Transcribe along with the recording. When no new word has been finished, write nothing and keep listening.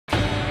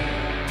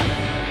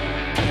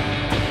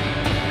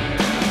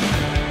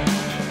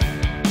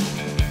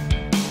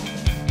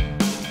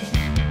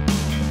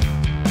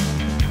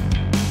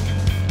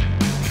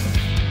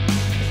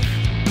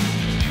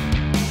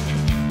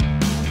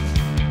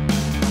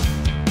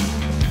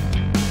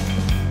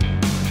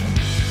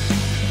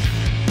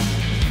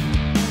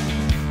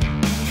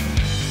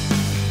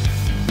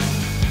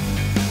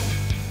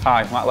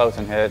Hi, Matt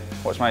Lowton here.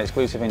 Watch my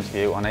exclusive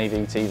interview on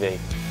AVTV.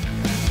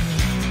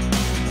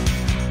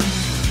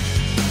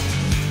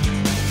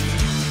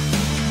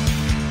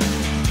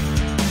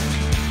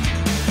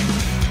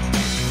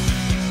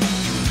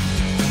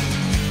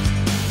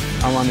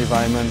 I'm on the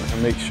environment,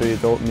 and make sure you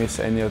don't miss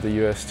any of the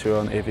US tour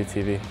on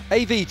AVTV.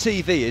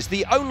 AVTV is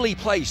the only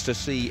place to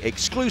see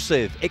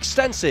exclusive,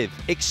 extensive,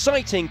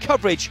 exciting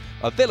coverage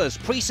of Villa's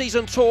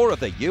pre-season tour of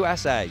the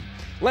USA.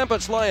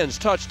 Lambert's Lions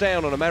touched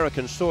down on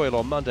American soil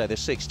on Monday the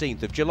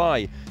 16th of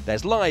July.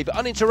 There's live,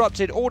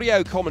 uninterrupted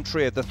audio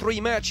commentary of the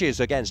 3 matches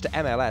against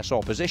MLS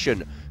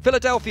opposition.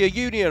 Philadelphia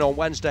Union on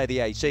Wednesday the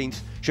 18th,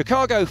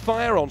 Chicago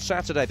Fire on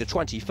Saturday the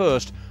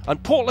 21st,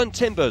 and Portland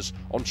Timbers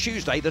on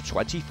Tuesday the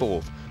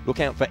 24th. Look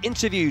out for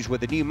interviews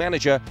with the new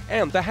manager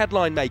and the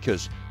headline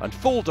makers, and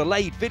full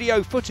delayed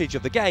video footage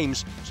of the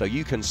games so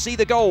you can see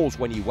the goals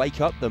when you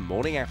wake up the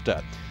morning after.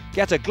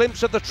 Get a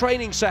glimpse of the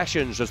training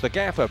sessions as the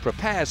gaffer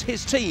prepares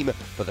his team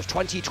for the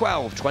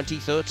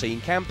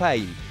 2012-2013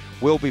 campaign.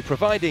 We'll be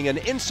providing an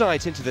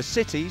insight into the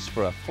cities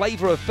for a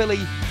flavour of Philly.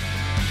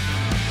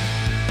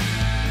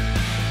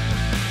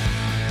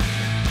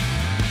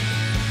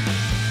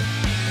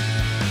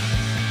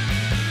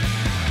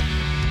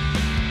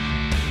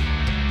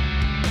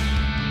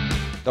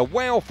 The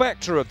wow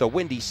factor of the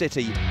Windy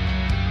City.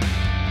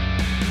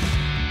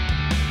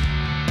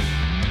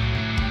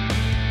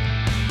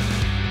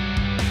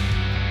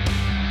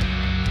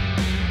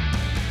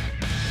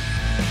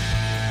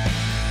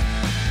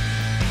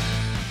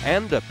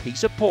 And a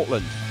piece of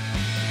Portland.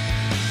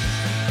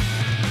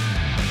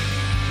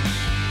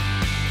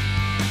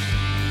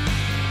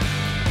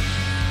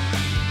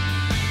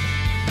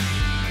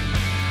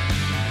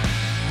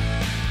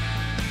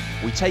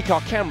 We take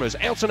our cameras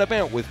out and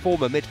about with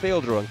former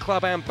midfielder and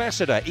club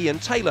ambassador Ian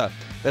Taylor.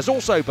 There's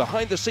also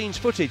behind-the-scenes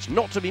footage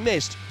not to be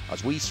missed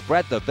as we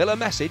spread the Villa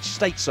message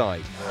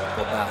stateside.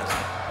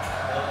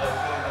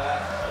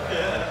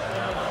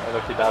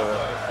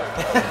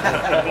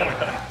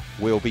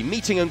 We'll be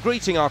meeting and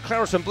greeting our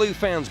Claret and Blue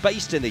fans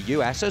based in the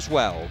US as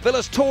well.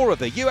 Villa's tour of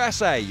the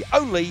USA,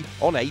 only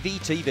on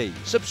AVTV.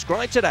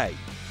 Subscribe today.